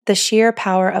the sheer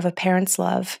power of a parent's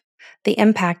love, the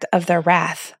impact of their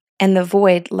wrath, and the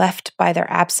void left by their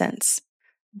absence.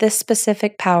 This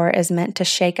specific power is meant to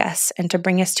shake us and to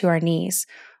bring us to our knees,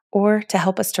 or to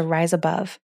help us to rise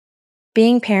above.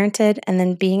 Being parented and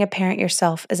then being a parent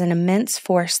yourself is an immense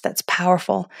force that's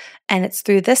powerful, and it's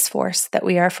through this force that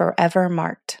we are forever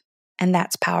marked. And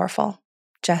that's powerful,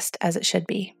 just as it should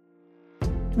be.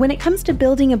 When it comes to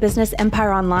building a business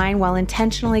empire online while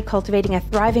intentionally cultivating a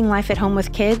thriving life at home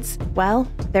with kids, well,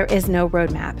 there is no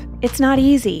roadmap. It's not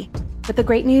easy, but the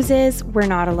great news is we're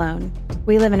not alone.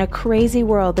 We live in a crazy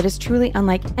world that is truly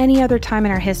unlike any other time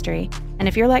in our history, and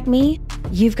if you're like me,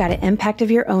 you've got an impact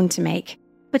of your own to make.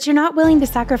 But you're not willing to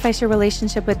sacrifice your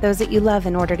relationship with those that you love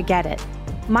in order to get it.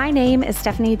 My name is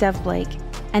Stephanie Dove Blake,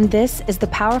 and this is the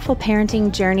Powerful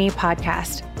Parenting Journey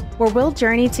podcast, where we'll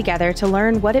journey together to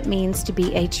learn what it means to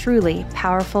be a truly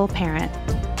powerful parent.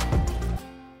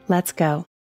 Let's go.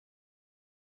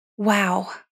 Wow.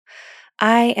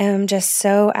 I am just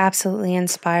so absolutely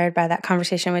inspired by that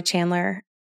conversation with Chandler.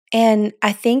 And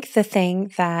I think the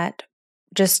thing that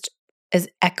just is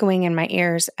echoing in my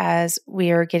ears as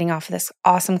we are getting off of this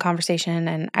awesome conversation,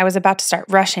 and I was about to start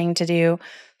rushing to do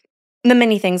the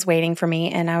many things waiting for me.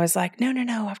 And I was like,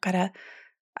 no, I've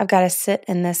got to sit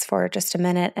in this for just a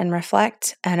minute and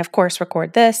reflect, and of course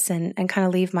record this and kind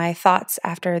of leave my thoughts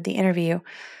after the interview.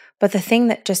 But the thing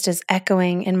that just is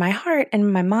echoing in my heart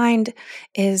and my mind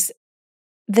is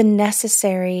the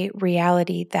necessary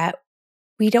reality that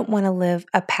we don't want to live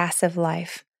a passive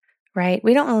life, right?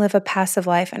 We don't want to live a passive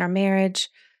life in our marriage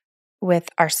with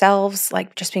ourselves,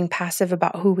 like just being passive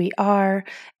about who we are.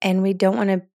 And we don't want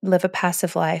to live a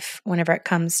passive life whenever it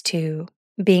comes to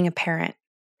being a parent,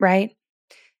 right?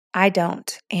 I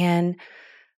don't. And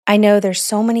I know there's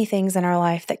so many things in our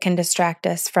life that can distract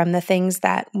us from the things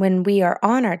that when we are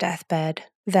on our deathbed,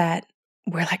 that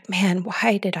we're like, man,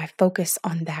 why did I focus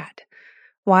on that?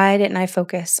 Why didn't I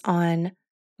focus on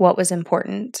what was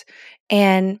important?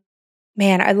 And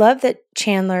man, I love that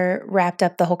Chandler wrapped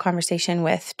up the whole conversation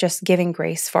with just giving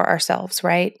grace for ourselves,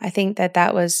 right? I think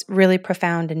that was really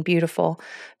profound and beautiful,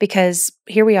 because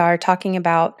here we are talking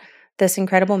about this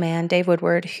incredible man, Dave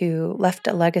Woodward, who left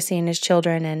a legacy in his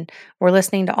children, and we're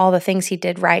listening to all the things he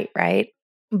did right?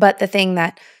 But the thing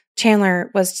that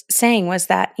Chandler was saying was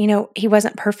that, he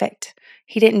wasn't perfect.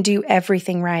 He didn't do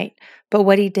everything right, but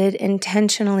what he did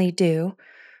intentionally do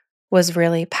was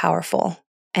really powerful.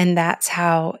 And that's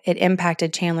how it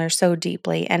impacted Chandler so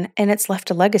deeply. And it's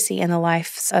left a legacy in the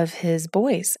lives of his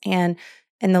boys and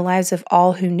in the lives of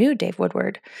all who knew Dave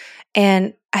Woodward.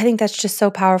 And I think that's just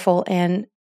so powerful. And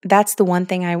that's the one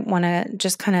thing I want to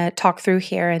just kind of talk through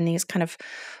here in these kind of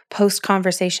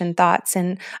post-conversation thoughts.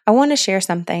 And I want to share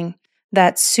something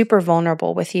that's super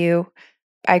vulnerable with you.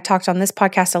 I talked on this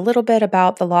podcast a little bit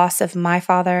about the loss of my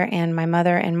father and my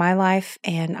mother in my life,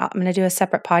 and I'm going to do a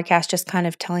separate podcast just kind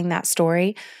of telling that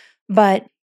story. But,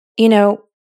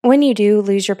 when you do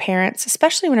lose your parents,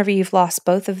 especially whenever you've lost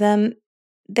both of them,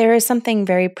 there is something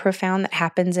very profound that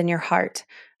happens in your heart.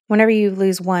 Whenever you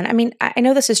lose one, I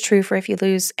know this is true for if you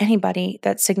lose anybody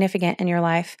that's significant in your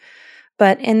life,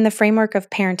 but in the framework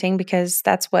of parenting, because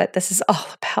that's what this is all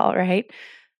about, right?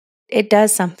 It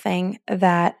does something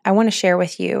that I want to share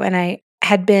with you. And I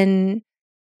had been,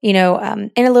 in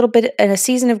a little bit in a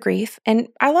season of grief. And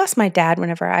I lost my dad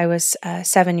whenever I was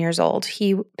 7 years old.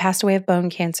 He passed away of bone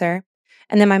cancer.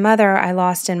 And then my mother, I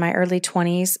lost in my early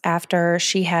 20s after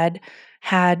she had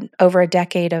over a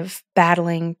decade of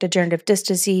battling degenerative disc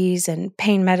disease and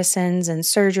pain medicines and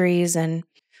surgeries and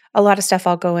a lot of stuff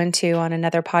I'll go into on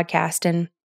another podcast. And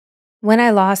when I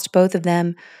lost both of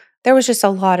them, there was just a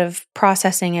lot of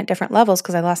processing at different levels,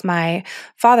 because I lost my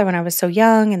father when I was so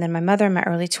young, and then my mother in my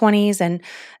early 20s. And,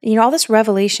 all this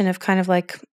revelation of kind of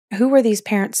like, who were these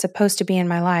parents supposed to be in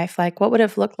my life? Like, what would it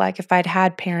have looked like if I'd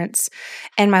had parents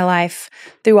in my life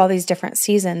through all these different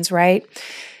seasons, right?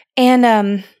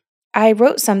 And I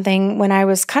wrote something when I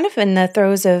was kind of in the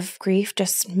throes of grief,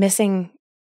 just missing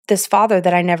this father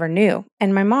that I never knew,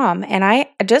 and my mom. And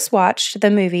I just watched the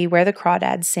movie Where the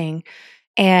Crawdads Sing.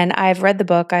 And I've read the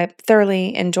book. I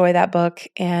thoroughly enjoy that book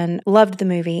and loved the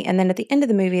movie. And then at the end of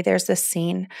the movie, there's this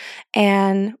scene.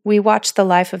 And we watch the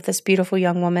life of this beautiful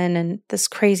young woman and this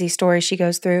crazy story she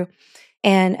goes through.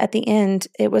 And at the end,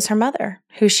 it was her mother,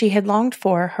 who she had longed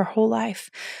for her whole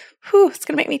life. Whew, it's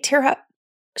going to make me tear up.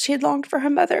 She had longed for her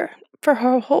mother for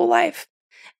her whole life.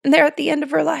 And there at the end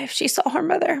of her life, she saw her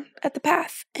mother at the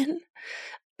path. And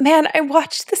man, I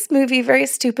watched this movie very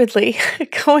stupidly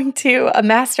going to a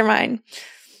mastermind.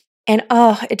 And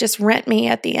it just rent me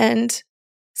at the end,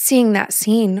 seeing that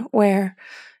scene where,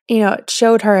 it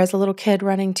showed her as a little kid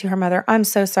running to her mother. I'm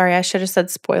so sorry. I should have said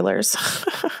spoilers.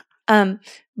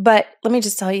 But let me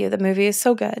just tell you, the movie is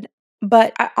so good.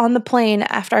 But on the plane,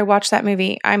 after I watched that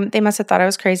movie, they must have thought I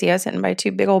was crazy. I was sitting by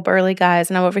two big old burly guys,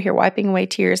 and I'm over here wiping away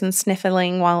tears and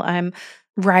sniffling while I'm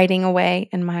writing away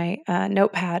in my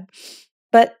notepad.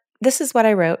 But this is what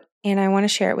I wrote, and I want to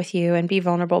share it with you and be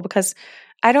vulnerable because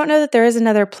I don't know that there is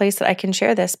another place that I can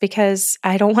share this because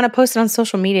I don't want to post it on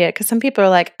social media because some people are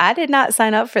like, I did not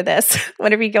sign up for this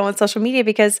whenever you go on social media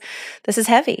because this is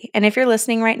heavy. And if you're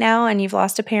listening right now and you've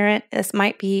lost a parent, this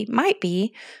might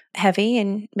be heavy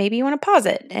and maybe you want to pause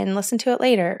it and listen to it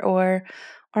later or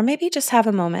maybe just have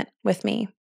a moment with me.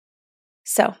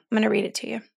 So I'm going to read it to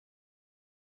you.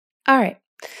 All right.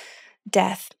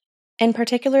 Death. In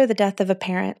particular, the death of a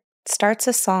parent starts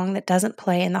a song that doesn't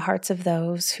play in the hearts of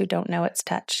those who don't know its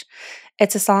touch.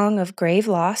 It's a song of grave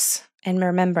loss and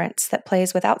remembrance that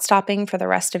plays without stopping for the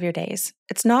rest of your days.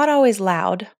 It's not always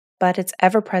loud, but it's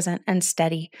ever present and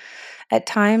steady. At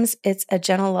times, it's a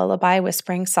gentle lullaby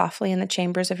whispering softly in the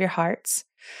chambers of your hearts.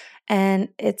 And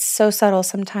it's so subtle,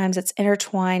 sometimes it's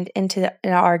intertwined in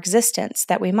our existence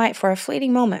that we might, for a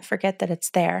fleeting moment, forget that it's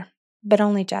there, but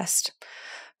only just.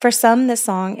 For some, this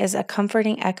song is a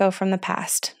comforting echo from the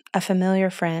past, a familiar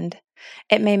friend.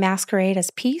 It may masquerade as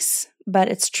peace, but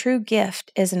its true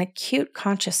gift is an acute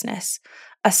consciousness,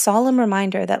 a solemn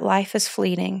reminder that life is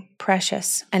fleeting,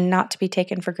 precious, and not to be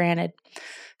taken for granted.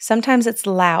 Sometimes it's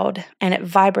loud, and it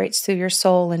vibrates through your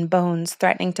soul and bones,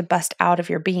 threatening to bust out of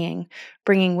your being,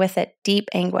 bringing with it deep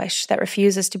anguish that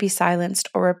refuses to be silenced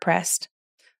or repressed.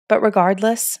 But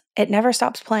regardless, it never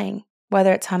stops playing,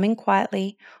 whether it's humming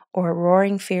quietly or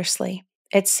roaring fiercely.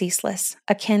 It's ceaseless,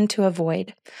 akin to a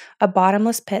void, a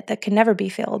bottomless pit that can never be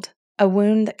filled, a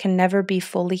wound that can never be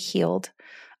fully healed,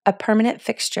 a permanent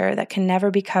fixture that can never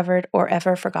be covered or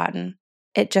ever forgotten.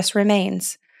 It just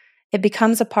remains. It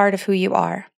becomes a part of who you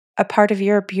are, a part of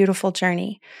your beautiful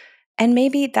journey. And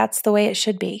maybe that's the way it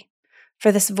should be.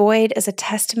 For this void is a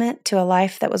testament to a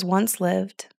life that was once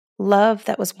lived, love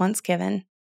that was once given.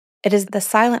 It is the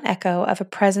silent echo of a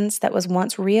presence that was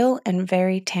once real and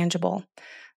very tangible.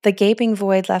 The gaping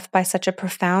void left by such a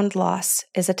profound loss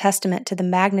is a testament to the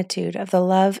magnitude of the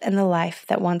love and the life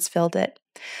that once filled it.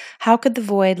 How could the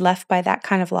void left by that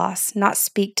kind of loss not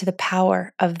speak to the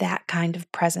power of that kind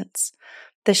of presence?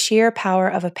 The sheer power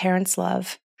of a parent's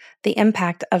love, the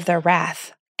impact of their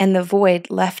wrath, and the void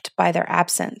left by their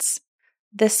absence.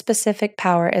 This specific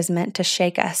power is meant to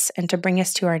shake us and to bring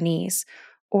us to our knees,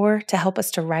 or to help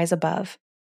us to rise above.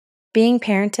 Being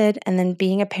parented and then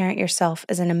being a parent yourself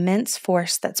is an immense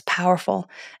force that's powerful,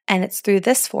 and it's through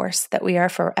this force that we are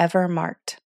forever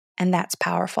marked. And that's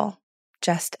powerful,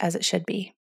 just as it should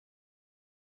be.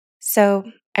 So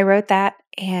I wrote that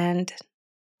and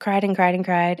cried and cried and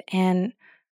cried, and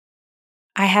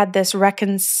I had this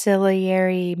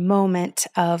reconciliatory moment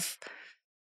of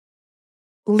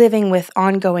living with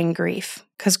ongoing grief,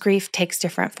 because grief takes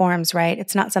different forms, right?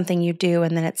 It's not something you do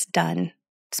and then it's done,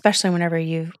 especially whenever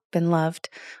you've been loved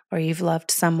or you've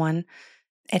loved someone.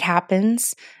 It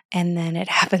happens and then it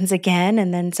happens again.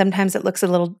 And then sometimes it looks a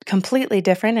little completely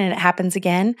different and it happens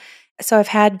again. So I've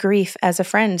had grief as a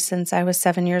friend since I was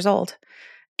 7 years old.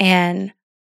 And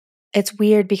it's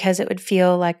weird because it would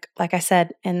feel like I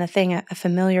said in the thing, a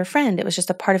familiar friend. It was just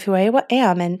a part of who I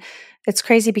am. And it's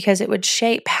crazy because it would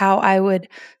shape how I would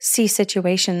see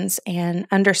situations and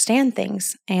understand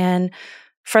things. And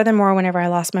furthermore, whenever I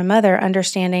lost my mother,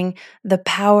 understanding the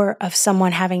power of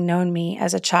someone having known me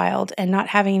as a child and not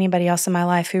having anybody else in my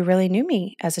life who really knew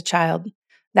me as a child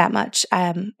that much.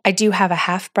 I do have a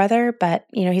half brother, but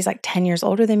he's like 10 years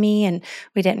older than me, and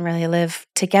we didn't really live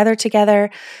together.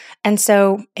 And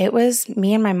so it was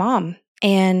me and my mom,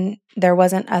 and there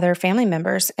wasn't other family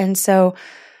members. And so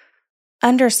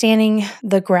understanding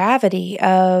the gravity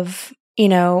of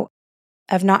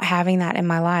not having that in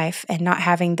my life and not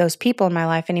having those people in my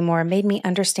life anymore made me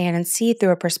understand and see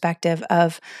through a perspective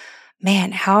of,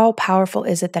 man, how powerful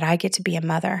is it that I get to be a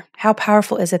mother? How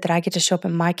powerful is it that I get to show up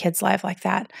in my kid's life like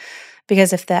that?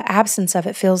 Because if the absence of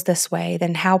it feels this way,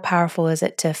 then how powerful is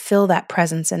it to feel that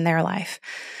presence in their life?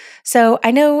 So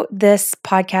I know this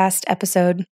podcast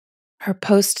episode or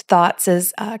post thoughts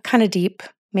is kind of deep,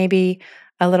 maybe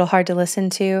a little hard to listen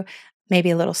to,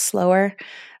 maybe a little slower.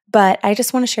 But I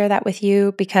just want to share that with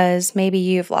you because maybe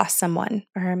you've lost someone,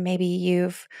 or maybe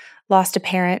you've lost a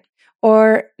parent,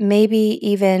 or maybe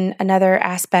even another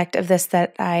aspect of this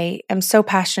that I am so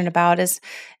passionate about is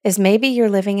maybe you're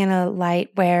living in a light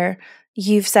where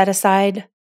you've set aside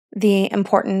the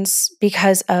importance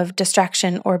because of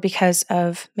distraction, or because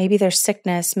of maybe there's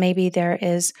sickness, maybe there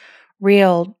is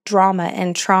real drama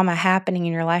and trauma happening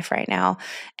in your life right now.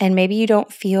 And maybe you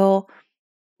don't feel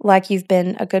like you've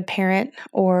been a good parent,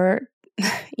 or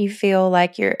you feel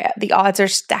like the odds are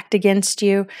stacked against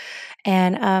you.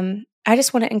 And I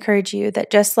just want to encourage you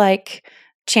that just like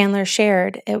Chandler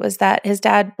shared, it was that his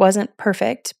dad wasn't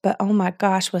perfect, but oh my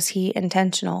gosh, was he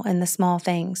intentional in the small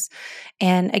things.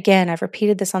 And again, I've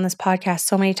repeated this on this podcast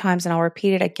so many times, and I'll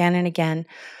repeat it again and again.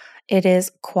 It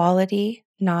is quality,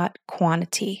 not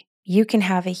quantity. You can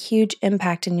have a huge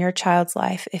impact in your child's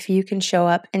life if you can show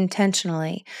up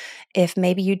intentionally. If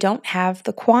maybe you don't have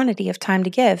the quantity of time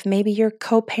to give, maybe you're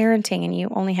co-parenting and you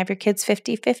only have your kids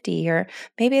 50-50, or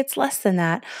maybe it's less than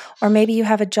that. Or maybe you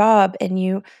have a job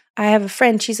and I have a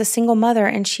friend, she's a single mother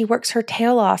and she works her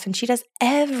tail off and she does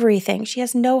everything. She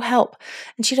has no help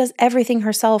and she does everything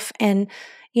herself. And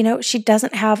she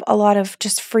doesn't have a lot of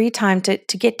just free time to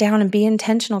get down and be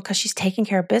intentional because she's taking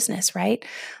care of business, right?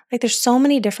 Like there's so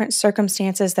many different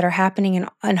circumstances that are happening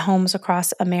in homes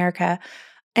across America.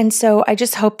 And so I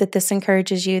just hope that this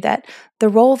encourages you that the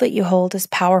role that you hold is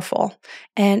powerful.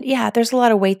 And yeah, there's a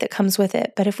lot of weight that comes with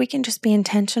it. But if we can just be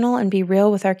intentional and be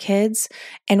real with our kids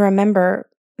and remember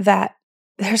that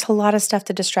there's a lot of stuff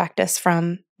to distract us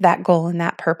from that goal and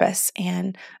that purpose.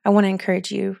 And I want to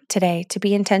encourage you today to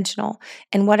be intentional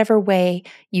in whatever way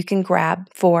you can grab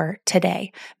for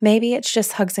today. Maybe it's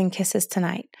just hugs and kisses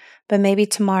tonight, but maybe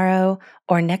tomorrow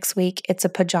or next week, it's a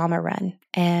pajama run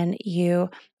and you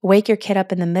wake your kid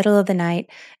up in the middle of the night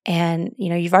and,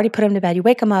 you've already put them to bed. You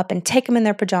wake them up and take them in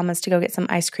their pajamas to go get some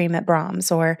ice cream at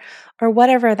Brahms or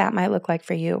whatever that might look like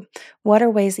for you. What are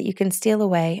ways that you can steal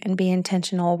away and be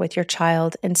intentional with your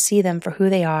child and see them for who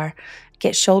they are,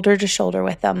 get shoulder to shoulder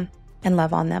with them and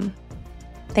love on them?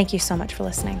 Thank you so much for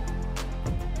listening.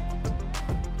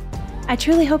 I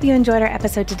truly hope you enjoyed our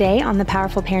episode today on the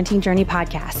Powerful Parenting Journey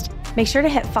podcast. Make sure to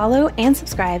hit follow and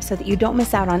subscribe so that you don't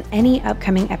miss out on any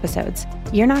upcoming episodes.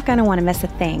 You're not going to want to miss a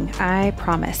thing, I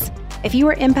promise. If you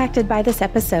were impacted by this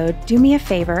episode, do me a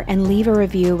favor and leave a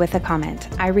review with a comment.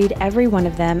 I read every one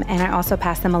of them and I also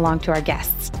pass them along to our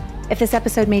guests. If this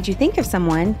episode made you think of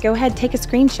someone, go ahead, take a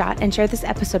screenshot and share this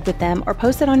episode with them or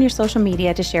post it on your social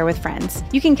media to share with friends.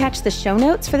 You can catch the show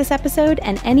notes for this episode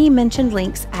and any mentioned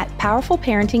links at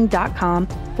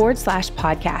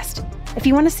powerfulparenting.com/podcast. If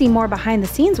you want to see more behind the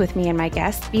scenes with me and my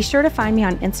guests, be sure to find me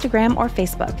on Instagram or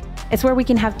Facebook. It's where we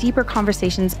can have deeper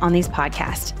conversations on these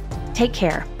podcasts. Take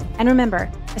care. And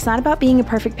remember, it's not about being a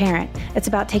perfect parent. It's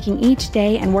about taking each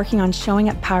day and working on showing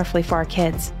up powerfully for our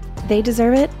kids. They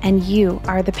deserve it, and you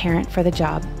are the parent for the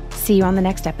job. See you on the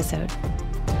next episode.